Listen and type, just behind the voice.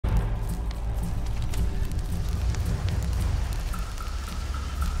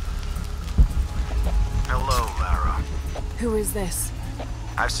Who is this?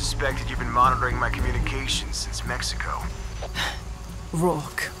 I've suspected you've been monitoring my communications since Mexico.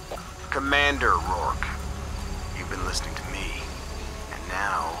 Rourke. Commander Rourke. You've been listening to me, and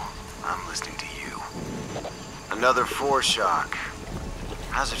now I'm listening to you. Another foreshock.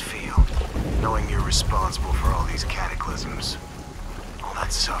 How's it feel, knowing you're responsible for all these cataclysms? All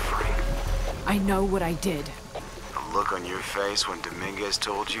that suffering. I know what I did. The look on your face when Dominguez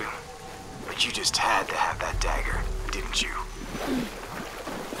told you? But you just had to have that dagger, didn't you?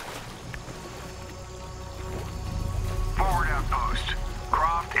 Forward outpost.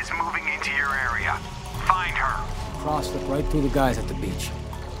 Croft is moving into your area. Find her. Cross slipped right through the guys at the beach.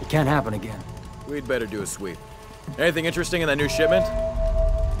 It can't happen again. We'd better do a sweep. Anything interesting in that new shipment?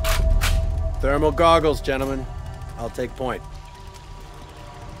 Thermal goggles, gentlemen. I'll take point.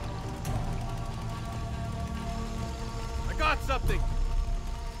 I got something!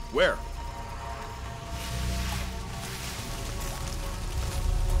 Where?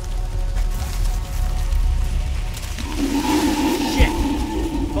 Shit!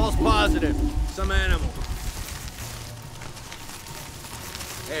 False positive. Some animal.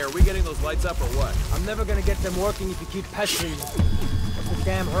 Hey, are we getting those lights up or what? I'm never gonna get them working if you keep pestering me. What's the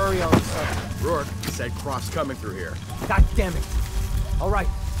damn hurry all of a sudden? Rourke said Croft's coming through here. God damn it. All right,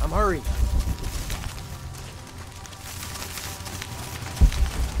 I'm hurrying.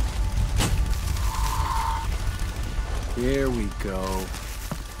 Here we go.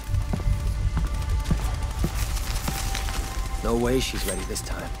 No way she's ready this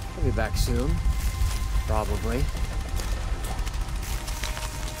time. She'll be back soon. Probably.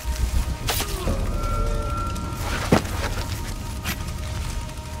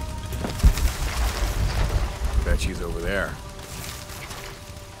 Bet she's over there.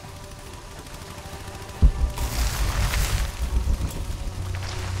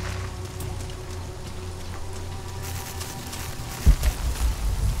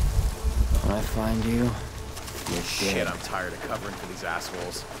 When I find you, you're Shit, dead. I'm tired of covering for these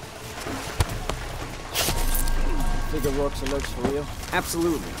assholes. Figure Rourke's alerts for real?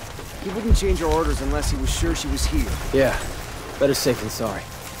 Absolutely. He wouldn't change her orders unless he was sure she was here. Yeah, better safe than sorry.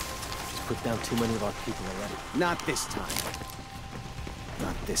 He's put down too many of our people already. Not this time.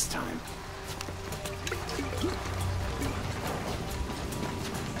 Not this time.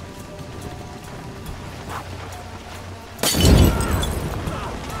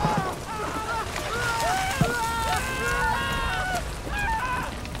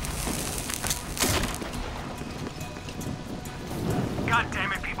 God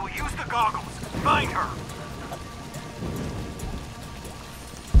damn it, people, use the goggles! Find her!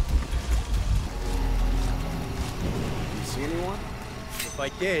 You see anyone? If I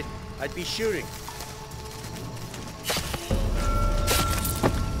did, I'd be shooting.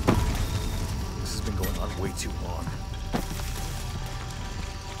 This has been going on way too long.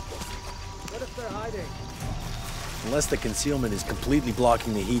 What if they're hiding? Unless the concealment is completely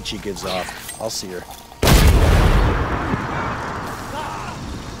blocking the heat she gives off, I'll see her.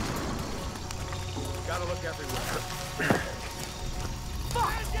 Gotta look everywhere.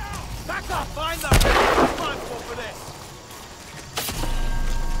 Back up! Find them! Responsible for this!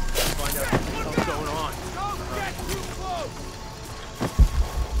 Find out what's going on. Don't get too close!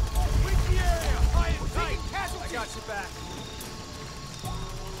 Reach the area! Hide it tight! I got your back.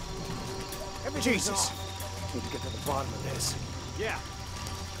 Jesus! Need to get to the bottom of this. Yeah.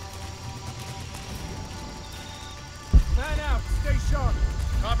 Man out! Stay sharp!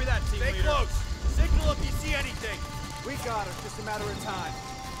 Copy that, team leader. Stay close! Signal if you see anything! We got her. Just a matter of time.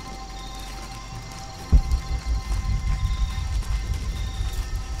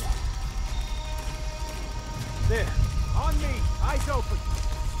 There. On me. Eyes open.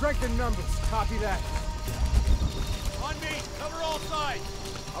 Strength in numbers. Copy that. On me! Cover all sides!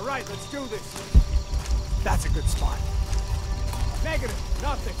 All right, let's do this. That's a good spot. Negative.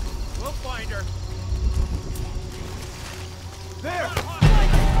 Nothing. We'll find her. There!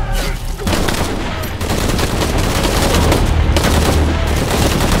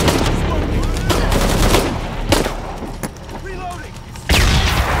 Reloading!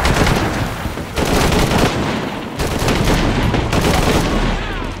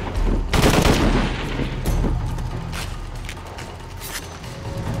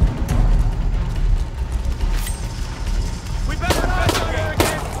 We better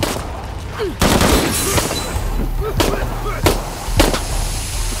investigate!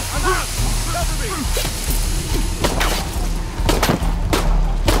 I'm out! Cover me!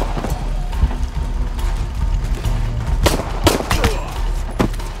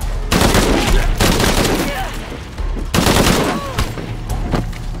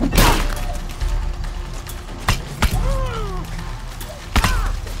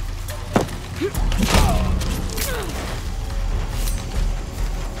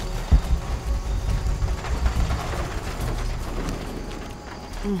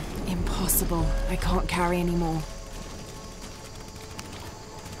 Impossible. I can't carry anymore.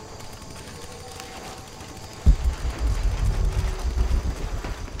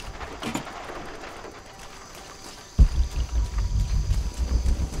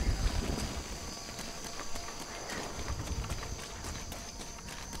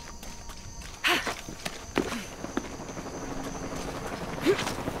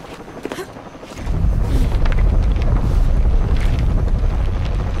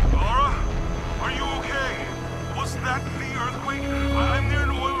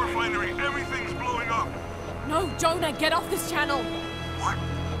 Get off this channel! What?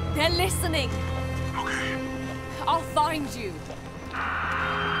 They're listening! Okay. I'll find you!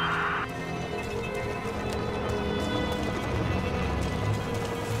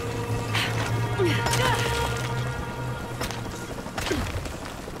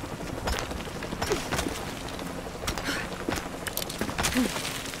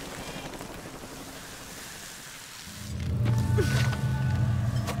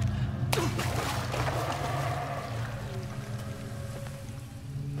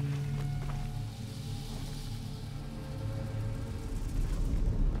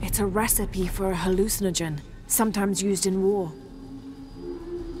 It's a recipe for a hallucinogen, sometimes used in war.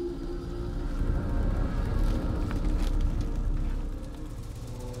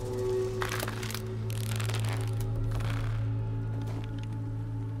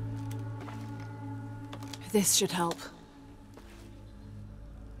 This should help.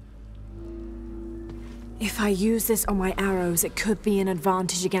 If I use this on my arrows, it could be an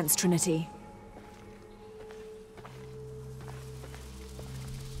advantage against Trinity.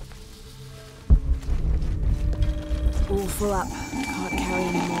 All full up. Can't carry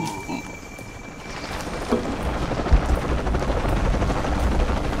anymore.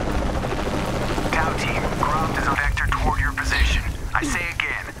 Tau team, Croft is a vector toward your position. I say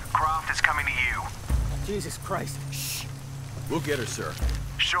again, Croft is coming to you. Jesus Christ. Shh. We'll get her, sir.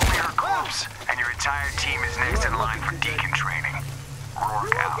 Show me her corpse, and your entire team is next in line for deacon training.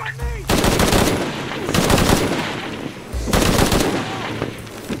 Rourke out.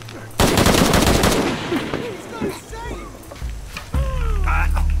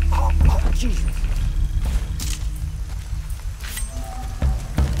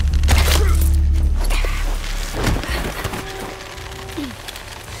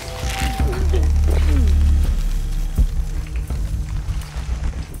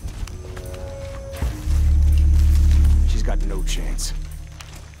 She's got no chance.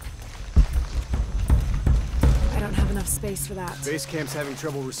 I don't have enough space for that. Base camp's having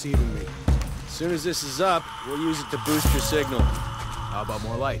trouble receiving me. As soon as this is up, we'll use it to boost your signal. How about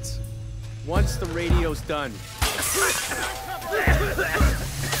more lights? Once the radio's done.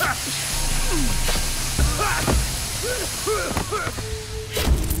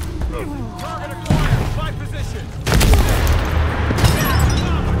 Target acquired. Find position.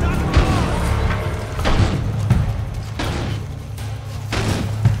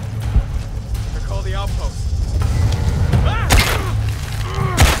 Recall the outpost.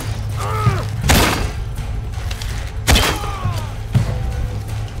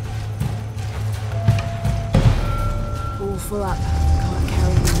 All full up. Can't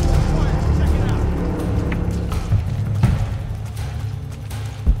carry anymore. Check it out.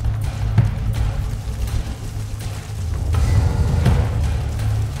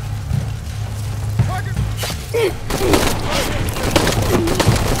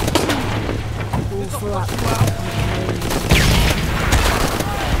 All full up.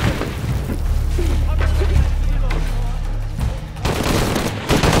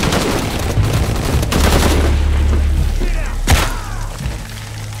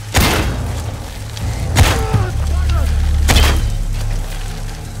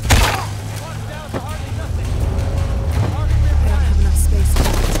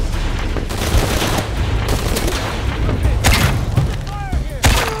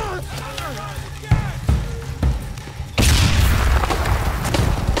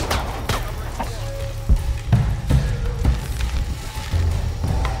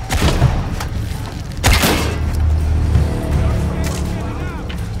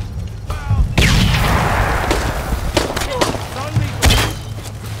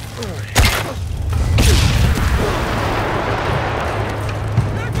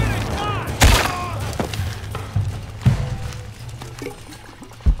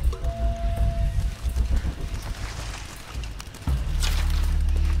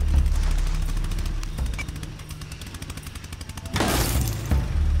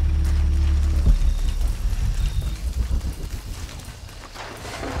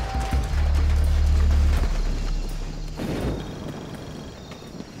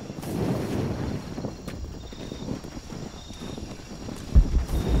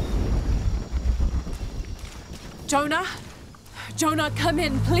 Jonah? Jonah, come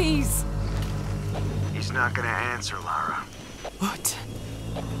in, please. He's not gonna answer, Lara. What?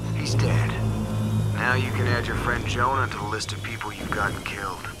 He's dead. Now you can add your friend Jonah to the list of people you've gotten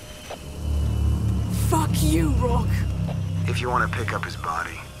killed. Fuck you, Rourke. If you want to pick up his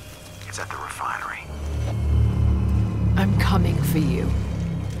body, it's at the refinery. I'm coming for you.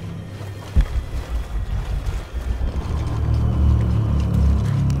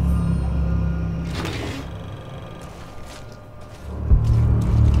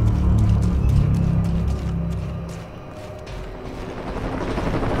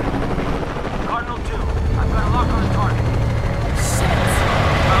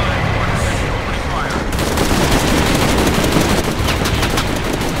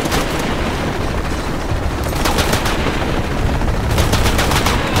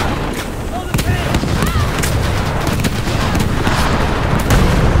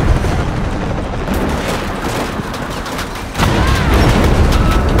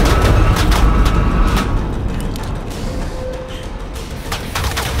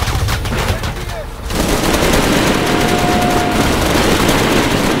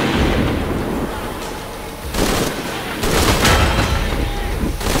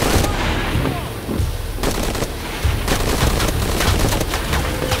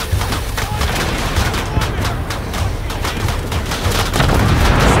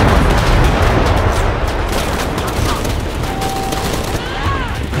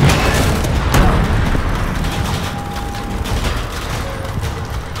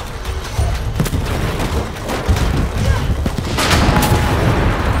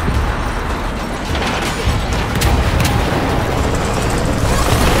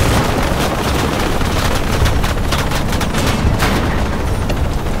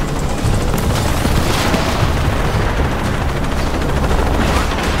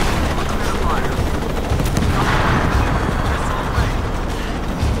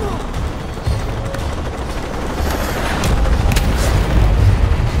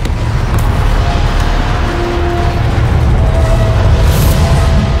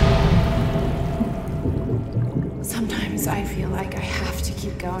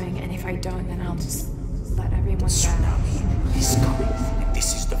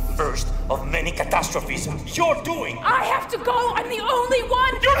 Catastrophes you're doing! I have to go! I'm the only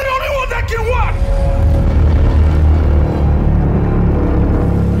one! You're the only one that can what?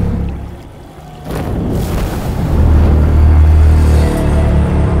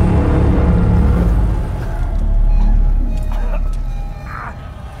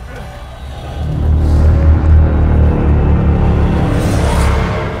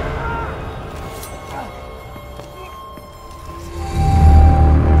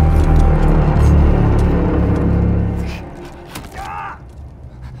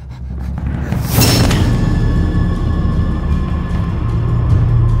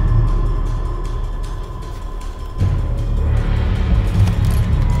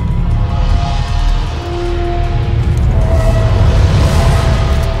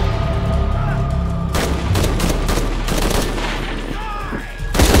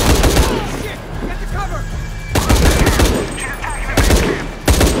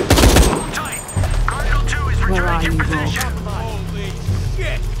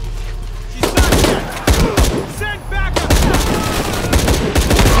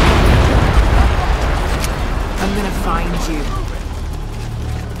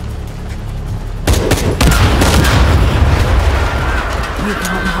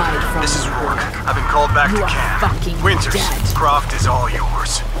 Croft is all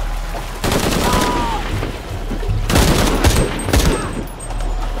yours.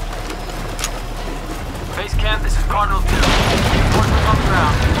 Base camp, this is Cardinal 2. Reinforcements on the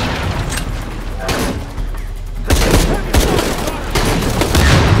ground.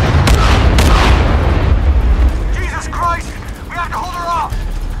 Jesus Christ! We have to hold her off!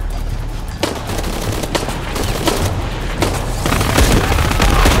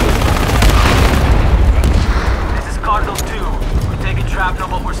 Cardinal 2, we're taking shrapnel,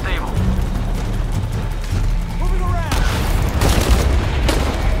 but we're stable. Moving around!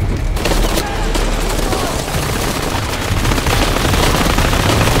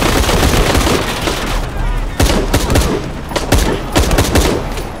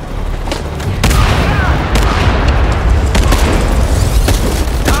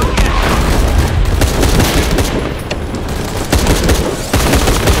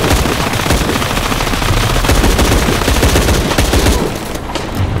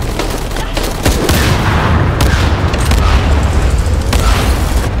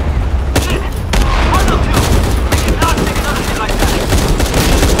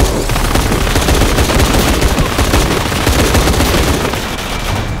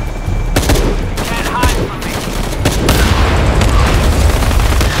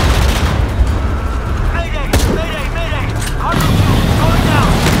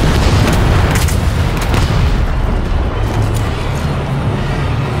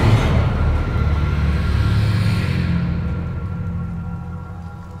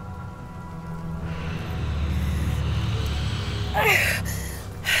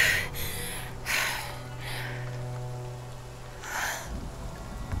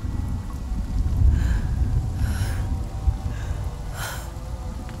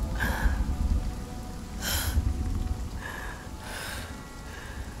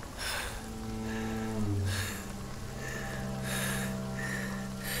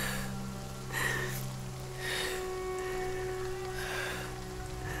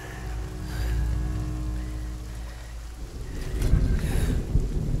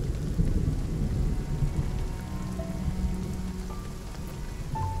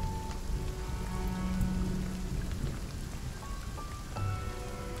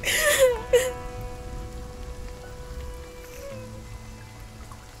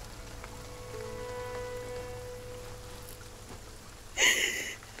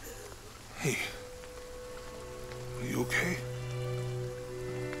 Hey. Are you okay?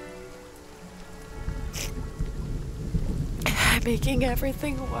 I'm making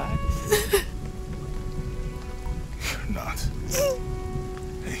everything worse. You're not.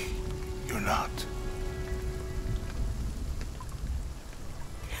 Hey, you're not.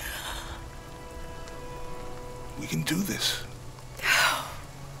 We can do this.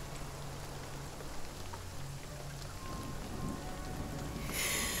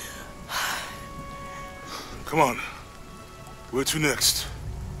 Come on. Where to next?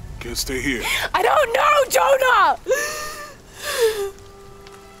 Can't stay here. I don't know, Jonah!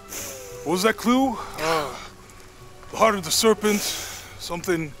 What was that clue? The heart of the serpent,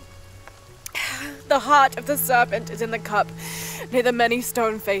 something... The heart of the serpent is in the cup, near the many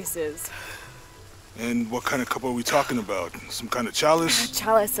stone faces. And what kind of cup are we talking about? Some kind of chalice? A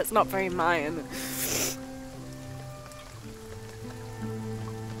chalice that's not very Mayan.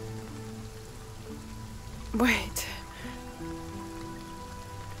 Wait.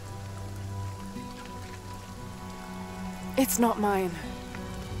 It's not mine.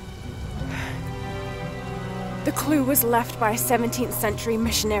 The clue was left by a 17th century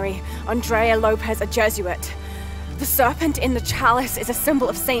missionary, Andrea Lopez, a Jesuit. The serpent in the chalice is a symbol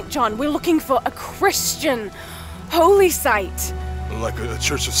of St. John. We're looking for a Christian holy site. Like a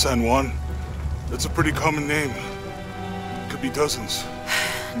Church of San Juan? That's a pretty common name. Could be dozens.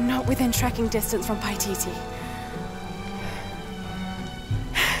 Not within trekking distance from Paititi.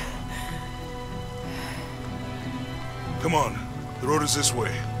 Come on, the road is this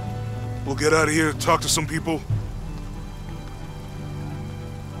way. We'll get out of here, talk to some people.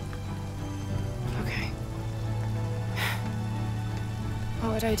 Okay.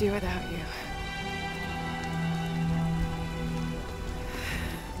 What would I do without you?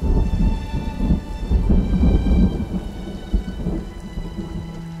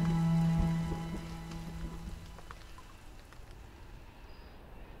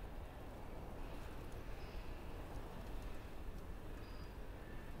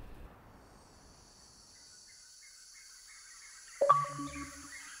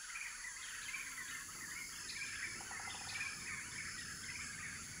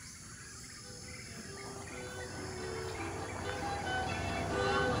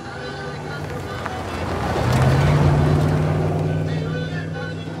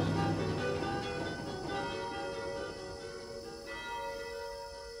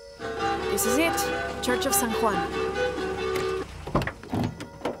 This is it. Church of San Juan.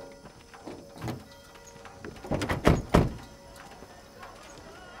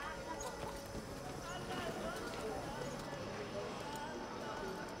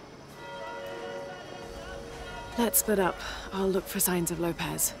 Let's split up. I'll look for signs of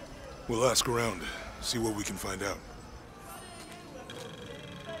Lopez. We'll ask around, see what we can find out.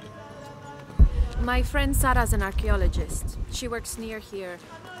 My friend Sarah's an archaeologist. She works near here.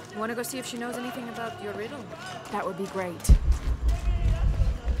 Want to go see if she knows anything about your riddle? That would be great.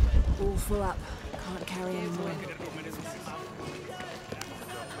 All full up. Can't carry any more.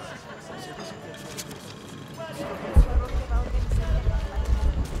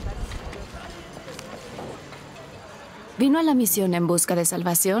 ¿Vino a la misión en busca de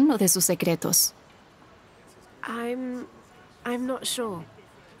salvación o de sus secretos? I'm not sure.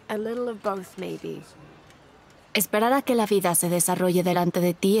 A little of both, maybe. Esperar a que la vida se desarrolle delante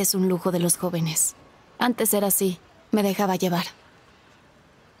de ti es un lujo de los jóvenes. Antes era así. Me dejaba llevar.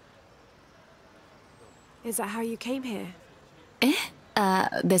 Is that how you came here?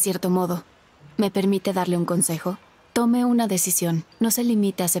 De cierto modo. ¿Me permite darle un consejo? Tome una decisión. No se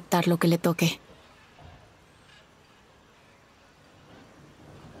limite a aceptar lo que le toque.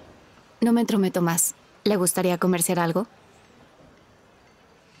 No me entrometo más. ¿Le gustaría comerciar algo?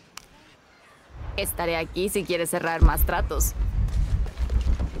 Estaré aquí si quiere cerrar más tratos.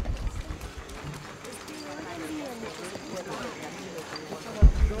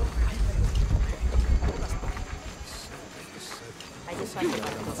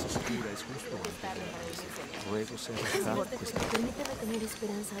 Permíteme tener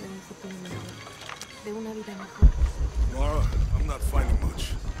esperanza de un futuro mejor, de una vida mejor. Mara, I'm not finding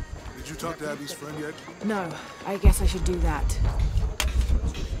much. Did you talk to Abby's friend yet? No, I guess I should do that.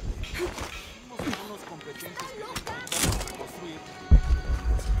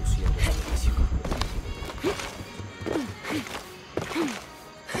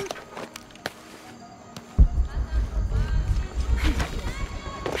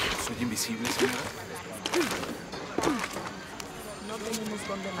 ¿Soy invisible, señora? No tenemos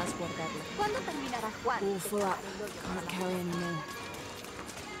dónde más guardarlo. ¿Cuándo terminará Juan? All full up. Can't carry any more.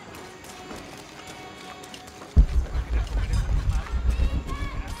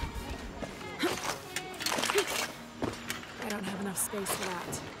 space for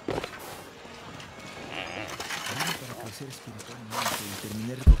that.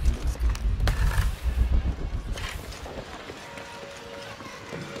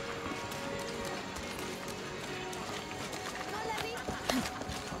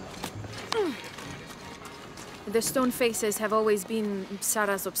 The stone faces have always been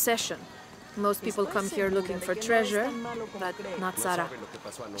Sarah's obsession. Most people come here looking for treasure, but not Sarah.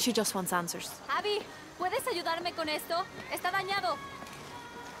 She just wants answers. Abby, ¿puedes ayudarme con esto? Está dañado.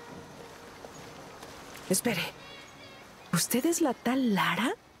 Espere. ¿Usted es la tal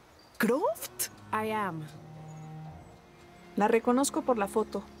Lara Croft? I am. La reconozco por la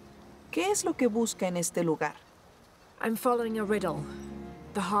foto. ¿Qué es lo que busca en este lugar? I'm following a riddle.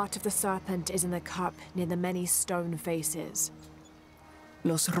 The heart of the serpent is in the cup near the many stone faces.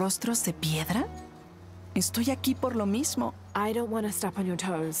 ¿Los rostros de piedra? Estoy aquí por lo mismo. I don't want to step on your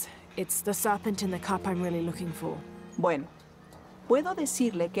toes. It's the serpent in the cup I'm really looking for. Bueno, puedo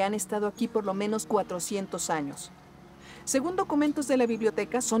decirle que han estado aquí por lo menos 400 años. Según documentos de la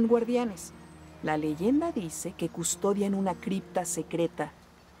biblioteca, son guardianes. La leyenda dice que custodian una cripta secreta.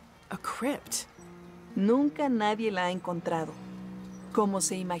 A crypt? Nunca nadie la ha encontrado. Como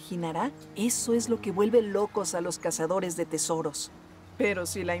se imaginará, eso es lo que vuelve locos a los cazadores de tesoros. Pero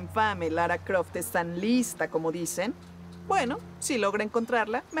si la infame Lara Croft es tan lista como dicen, bueno, si logra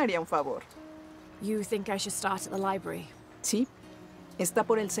encontrarla, me haría un favor. You think I should start at the library? Sí, está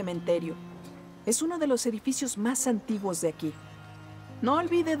por el cementerio. Es uno de los edificios más antiguos de aquí. No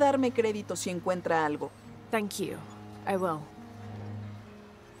olvide darme crédito si encuentra algo. Thank you. I will.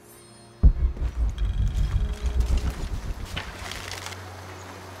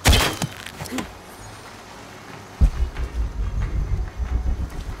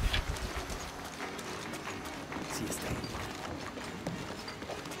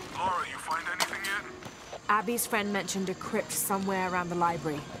 Laura, you find anything yet? Abby's friend mentioned a crypt somewhere around the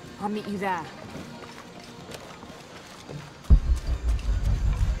library. I'll meet you there.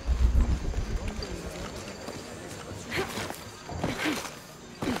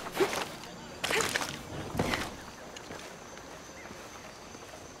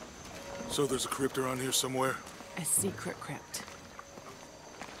 So there's a crypt around here somewhere? A secret crypt.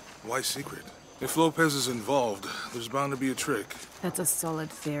 Why secret? If Lopez is involved, there's bound to be a trick. That's a solid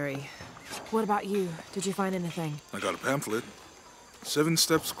theory. What about you? Did you find anything? I got a pamphlet. 7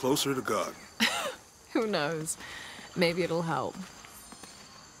 Steps Closer to God. Who knows? Maybe it'll help.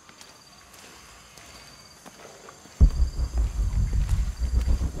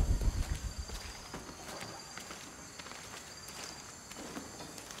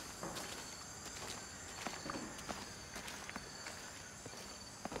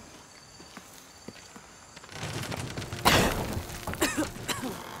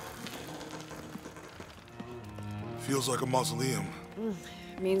 Feels like a mausoleum.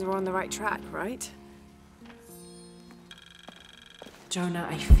 Means we're on the right track, right? Jonah,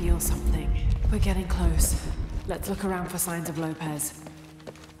 I feel something. We're getting close. Let's look around for signs of Lopez.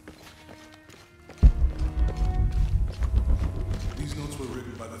 These notes were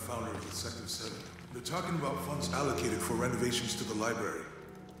written by the founder of the Sector 7. They're talking about funds allocated for renovations to the library.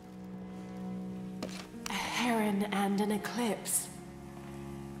 A heron and an eclipse.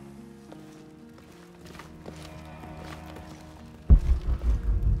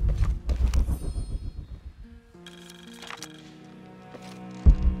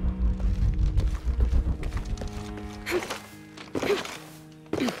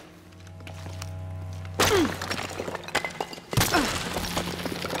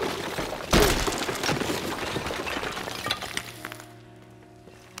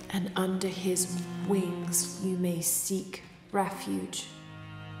 And under his wings you may seek refuge.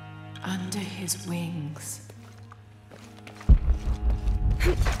 Under his wings.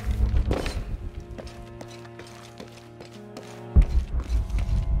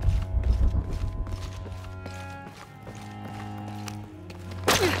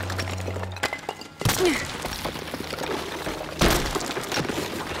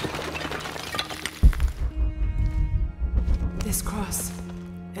 This cross.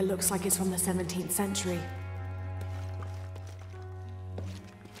 It looks like it's from the 17th century.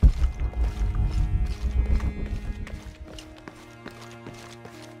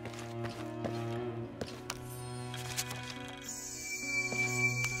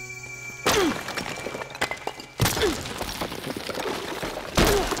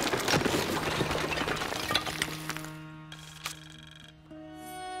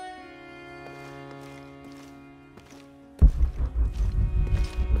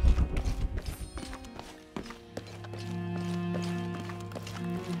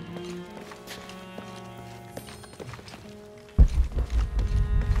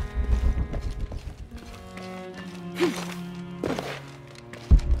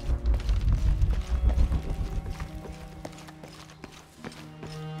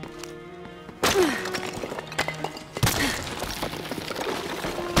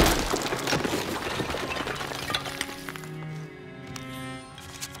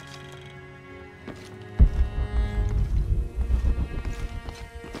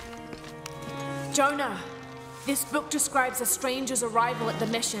 Jonah, this book describes a stranger's arrival at the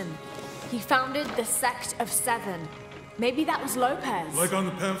mission. He founded the Sect of Seven. Maybe that was Lopez. Like on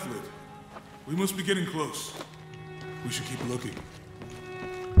the pamphlet. We must be getting close. We should keep looking.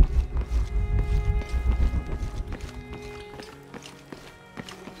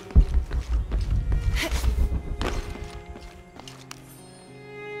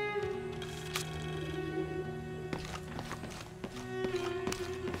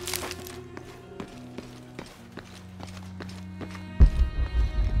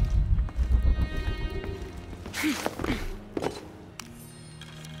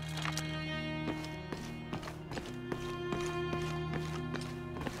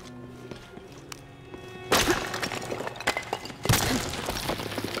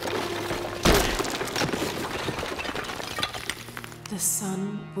 The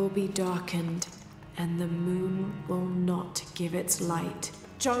sun will be darkened, and the moon will not give its light.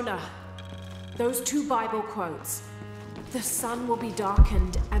 Jonah, those two Bible quotes. The sun will be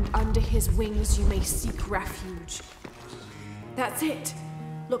darkened, and under his wings you may seek refuge. That's it.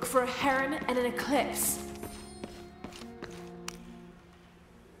 Look for a heron and an eclipse.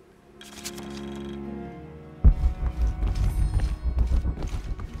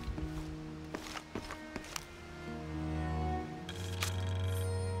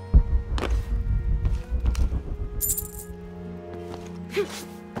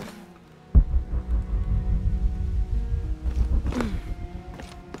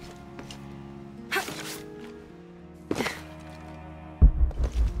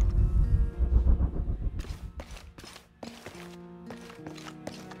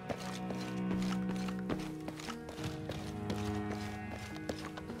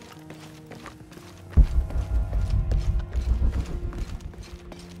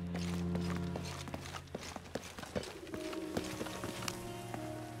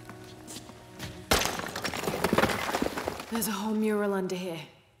 There's a whole mural under here.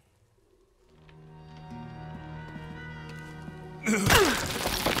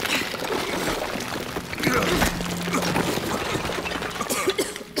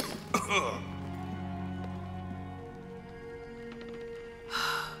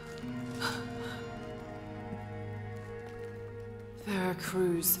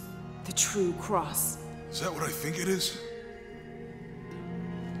 Veracruz, the true cross. Is that what I think it is?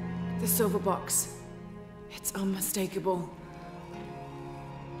 The silver box. It's unmistakable.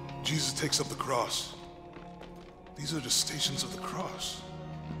 Jesus takes up the cross. These are the stations of the cross.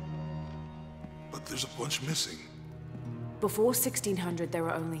 But there's a bunch missing. Before 1600, there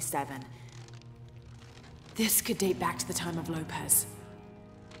were only 7. This could date back to the time of Lopez.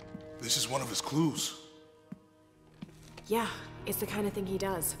 This is one of his clues. Yeah, it's the kind of thing he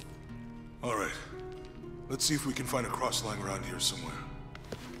does. All right. Let's see if we can find a cross lying around here somewhere.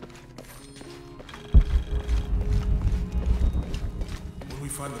 When we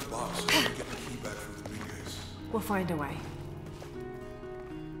find the box, we can get the key back from the briefcase. We'll find a way.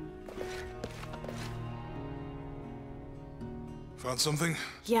 Found something?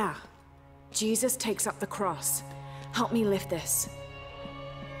 Yeah. Jesus takes up the cross. Help me lift this.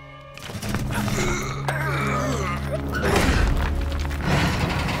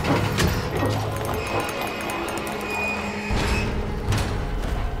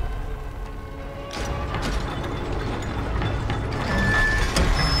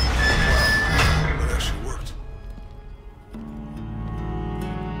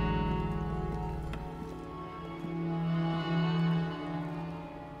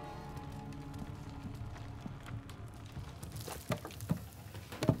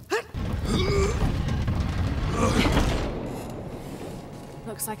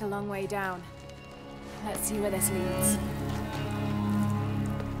 Looks like a long way down. Let's see where this leads.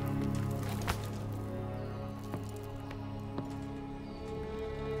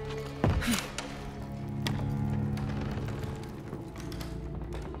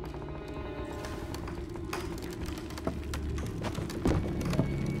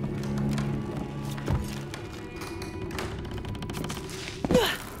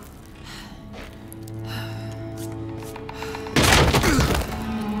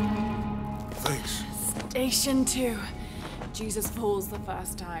 Station 2. Jesus falls the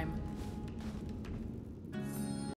first time.